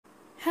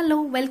Hello,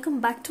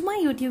 welcome back to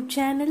my YouTube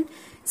channel.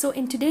 So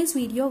in today's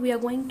video we are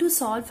going to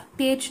solve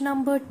page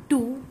number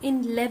 2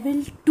 in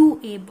level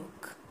 2A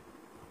book.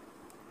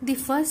 The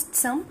first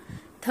sum,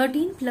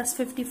 13 plus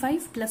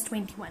 55 plus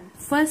 21.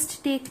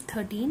 First take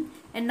 13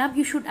 and now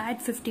you should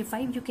add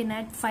 55. You can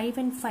add 5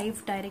 and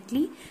 5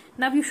 directly.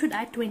 Now you should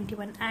add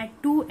 21. Add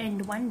 2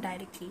 and 1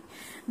 directly.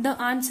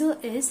 The answer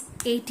is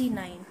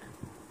 89.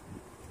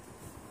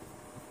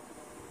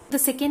 The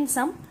second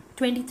sum,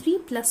 23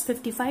 plus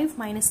 55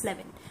 minus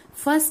 11.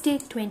 First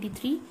take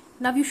 23,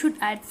 now you should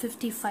add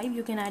 55,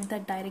 you can add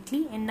that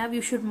directly, and now you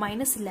should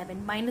minus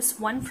 11, minus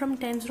 1 from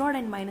 10's rod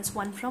and minus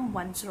 1 from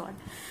 1's rod.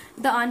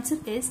 The answer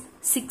is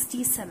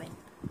 67.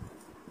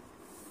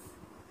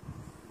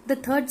 The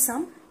third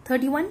sum,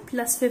 31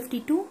 plus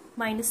 52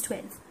 minus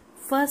 12.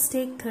 First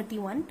take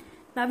 31,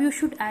 now you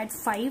should add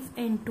 5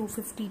 into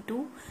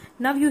 52,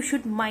 now you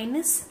should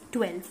minus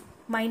 12,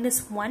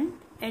 minus 1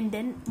 and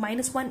then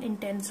minus 1 in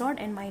 10's rod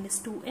and minus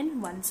 2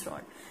 in 1's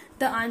rod.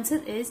 The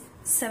answer is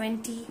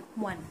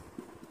 71.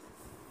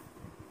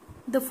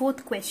 The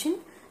fourth question,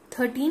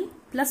 13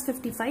 plus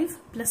 55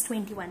 plus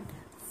 21.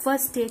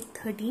 First take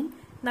 13.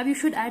 Now you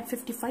should add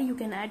 55. You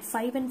can add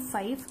 5 and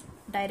 5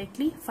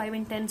 directly. 5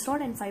 in 10's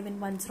rod and 5 in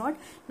 1's rod.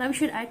 Now you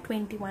should add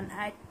 21.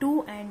 Add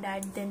 2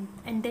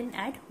 and then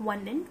add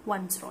 1 in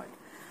 1's rod.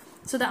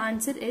 So the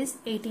answer is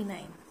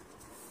 89.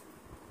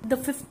 The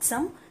fifth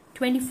sum,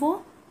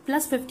 24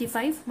 plus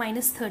 55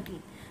 minus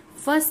 13.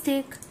 First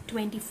take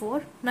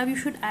 24. Now you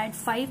should add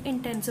 5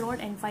 in 10's rod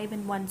and 5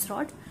 in 1's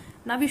rod.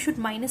 Now you should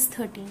minus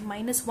 13,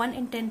 minus 1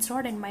 in 10's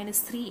rod and minus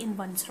 3 in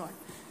 1's rod.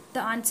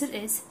 The answer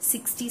is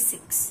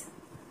 66.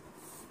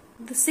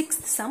 The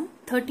sixth sum,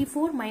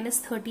 34 minus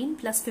 13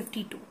 plus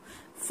 52.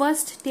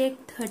 First take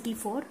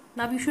 34.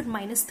 Now you should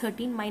minus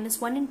 13,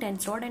 minus 1 in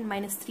 10's rod and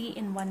minus 3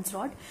 in 1's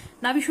rod.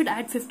 Now you should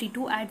add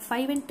 52, add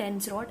 5 in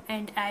 10's rod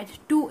and add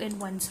 2 in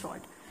 1's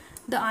rod.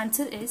 The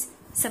answer is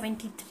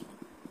 73.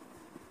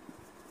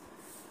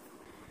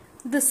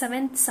 The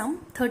seventh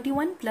sum,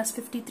 31 plus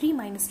 53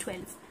 minus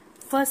 12.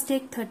 First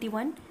take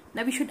 31.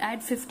 Now we should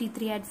add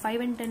 53, add 5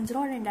 in 10's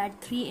rod and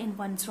add 3 in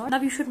 1's rod. Now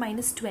we should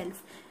minus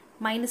 12,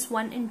 minus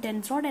 1 in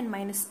 10's rod and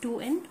minus 2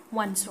 in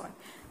 1's rod.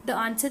 The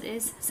answer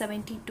is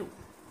 72.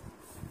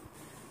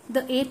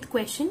 The eighth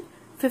question,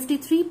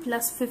 53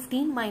 plus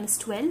 15 minus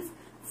 12.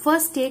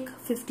 First take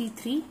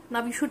 53.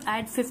 Now we should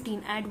add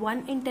 15, add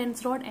 1 in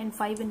 10's rod and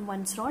 5 in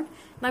 1's rod.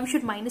 Now we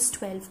should minus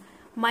 12,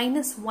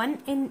 minus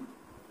 1 in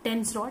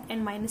 10's rod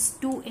and minus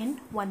 2 in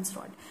 1's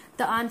rod.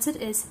 The answer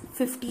is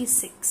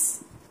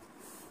 56.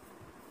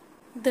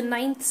 The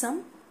ninth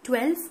sum,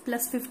 12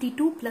 plus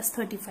 52 plus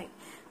 35.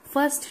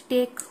 First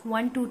take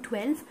 1 to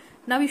 12.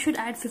 Now we should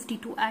add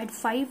 52. Add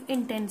 5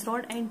 in 10's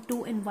rod and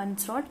 2 in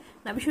 1's rod.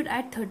 Now we should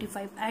add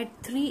 35. Add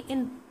 3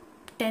 in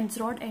 10's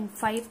rod and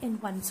 5 in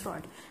 1's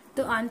rod.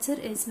 The answer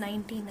is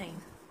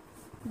 99.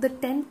 The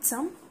 10th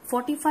sum,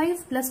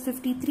 45 plus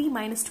 53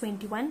 minus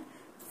 21.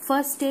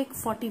 First take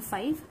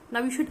 45.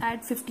 Now we should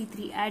add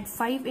 53. Add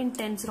 5 in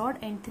 10's rod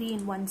and 3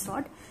 in 1's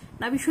rod.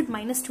 Now we should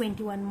minus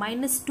 21.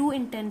 Minus 2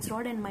 in 10's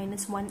rod and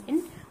minus 1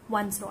 in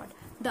 1's rod.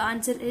 The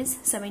answer is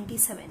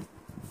 77.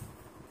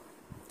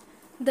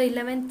 The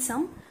 11th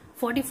sum,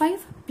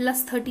 45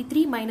 plus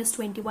 33 minus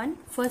 21.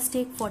 First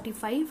take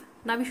 45.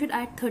 Now we should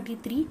add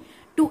 33.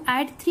 To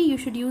add 3 you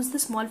should use the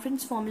small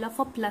friends formula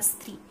for plus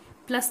 3.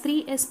 Plus 3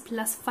 is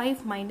plus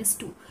 5 minus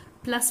 2.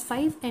 Plus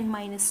 5 and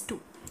minus 2.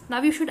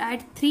 Now you should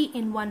add 3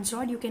 in 1's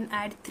rod. You can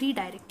add 3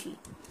 directly.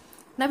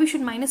 Now we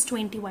should minus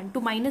 21.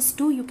 To minus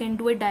 2 you can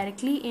do it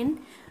directly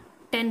in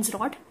 10's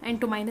rod, and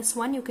to minus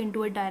 1 you can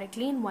do it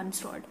directly in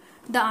 1's rod.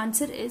 The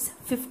answer is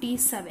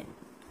 57.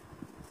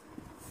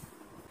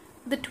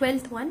 The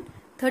 12th one,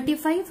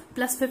 35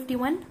 plus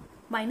 51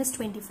 minus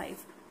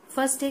 25.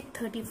 First take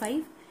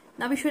 35.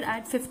 Now we should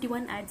add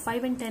 51, add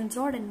 5 in 10's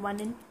rod and 1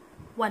 in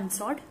 1's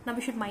rod. Now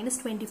we should minus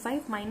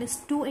 25, minus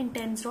 2 in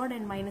 10's rod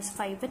and minus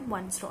 5 in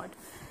 1's rod.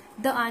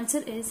 The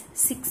answer is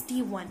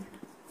 61.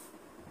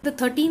 The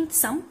 13th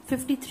sum,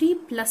 53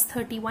 plus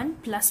 31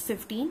 plus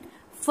 15.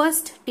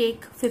 First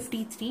take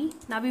 53.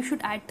 Now you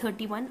should add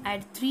 31,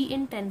 add 3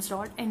 in 10's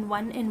rod and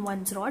 1 in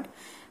 1's rod.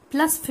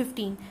 Plus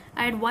 15,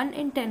 add 1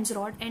 in 10's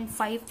rod and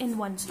 5 in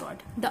 1's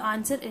rod. The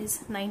answer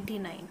is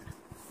 99.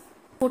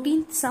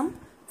 14th sum,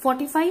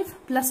 45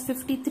 plus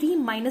 53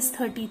 minus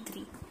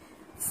 33.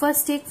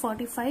 First take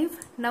 45.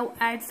 Now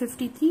add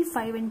 53,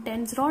 5 in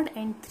 10's rod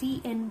and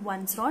 3 in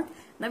 1's rod.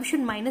 Now we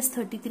should minus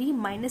 33,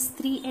 minus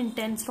 3 in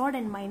 10's rod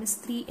and minus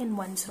 3 in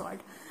 1's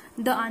rod.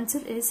 The answer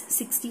is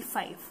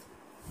 65.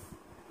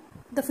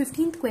 The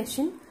 15th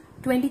question,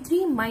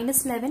 23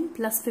 minus 11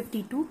 plus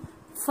 52.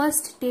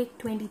 First take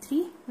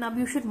 23. Now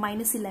you should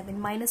minus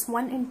 11, minus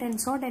 1 in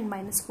 10's rod and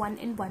minus 1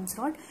 in 1's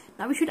rod.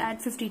 Now we should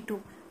add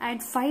 52.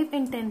 Add 5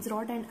 in 10's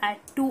rod and add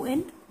 2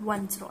 in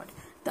 1's rod.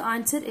 The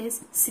answer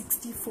is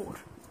 64.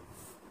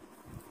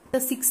 The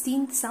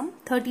 16th sum,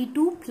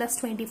 32 plus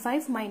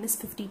 25 minus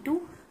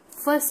 52.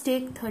 First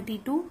take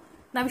 32.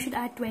 Now we should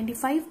add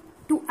 25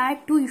 to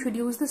add 2, you should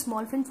use the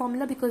small friend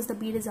formula because the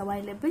bead is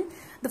available.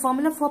 The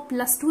formula for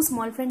plus 2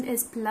 small friend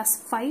is plus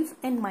 5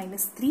 and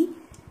minus 3.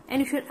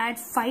 And you should add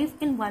 5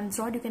 in 1's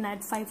rod, you can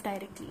add 5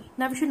 directly.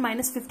 Now we should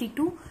minus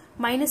 52,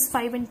 minus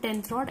 5 in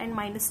 10's rod and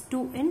minus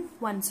 2 in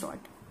 1's rod.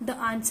 The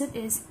answer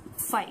is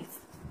 5.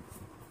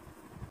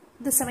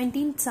 The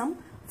 17th sum,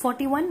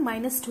 41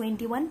 minus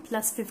 21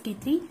 plus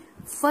 53.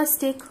 First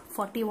take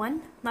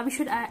 41. Now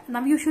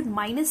you should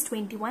minus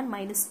 21,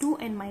 minus 2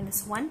 and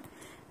minus 1.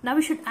 Now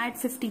we should add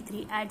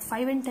 53. Add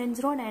 5 in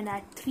 10's rod and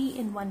add 3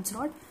 in 1's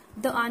rod.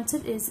 The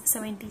answer is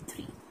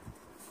 73.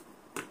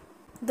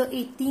 The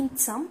 18th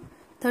sum,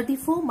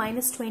 34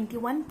 minus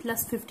 21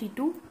 plus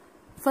 52.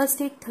 First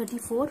take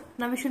 34.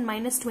 Now we should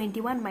minus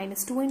 21,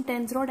 minus 2 in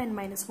 10's rod and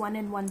minus 1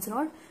 in 1's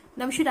rod.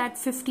 Now we should add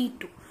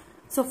 52.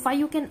 So 5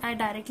 you can add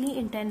directly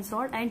in 10's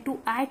rod, and to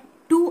add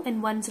 2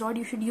 in 1's rod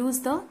you should use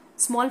the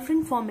small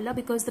friend formula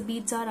because the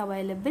beads are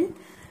available.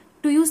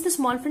 To use the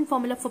small friend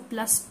formula for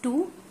plus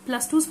 2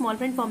 small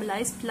friend formula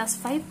is plus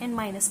 5 and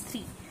minus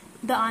 3.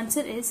 The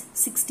answer is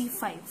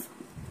 65.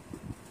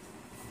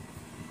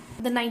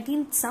 The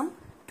 19th sum,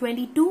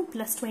 22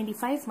 plus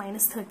 25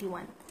 minus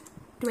 31.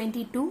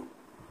 22.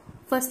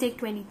 First take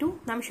 22.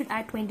 Now we should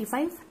add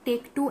 25.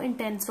 Take 2 in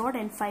 10's rod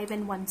and 5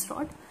 in 1's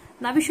rod.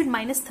 Now we should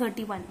minus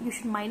 31. You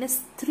should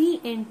minus 3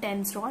 in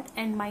 10's rod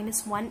and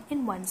minus 1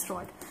 in 1's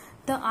rod.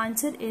 The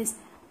answer is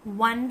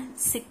 1,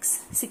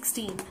 6,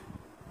 16.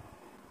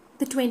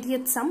 The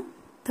 20th sum,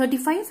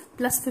 35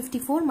 plus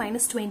 54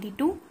 minus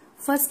 22.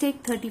 First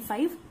take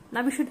 35.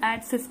 Now we should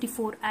add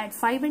 54. Add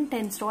 5 in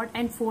 10's rod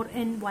and 4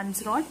 in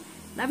 1's rod.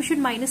 Now we should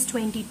minus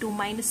 22,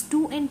 minus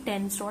 2 in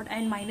 10's rod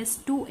and minus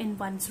 2 in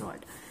 1's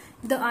rod.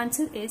 The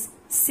answer is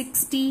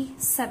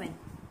 67.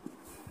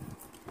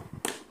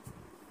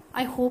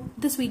 I hope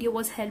this video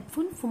was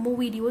helpful. For more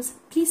videos,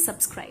 please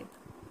subscribe.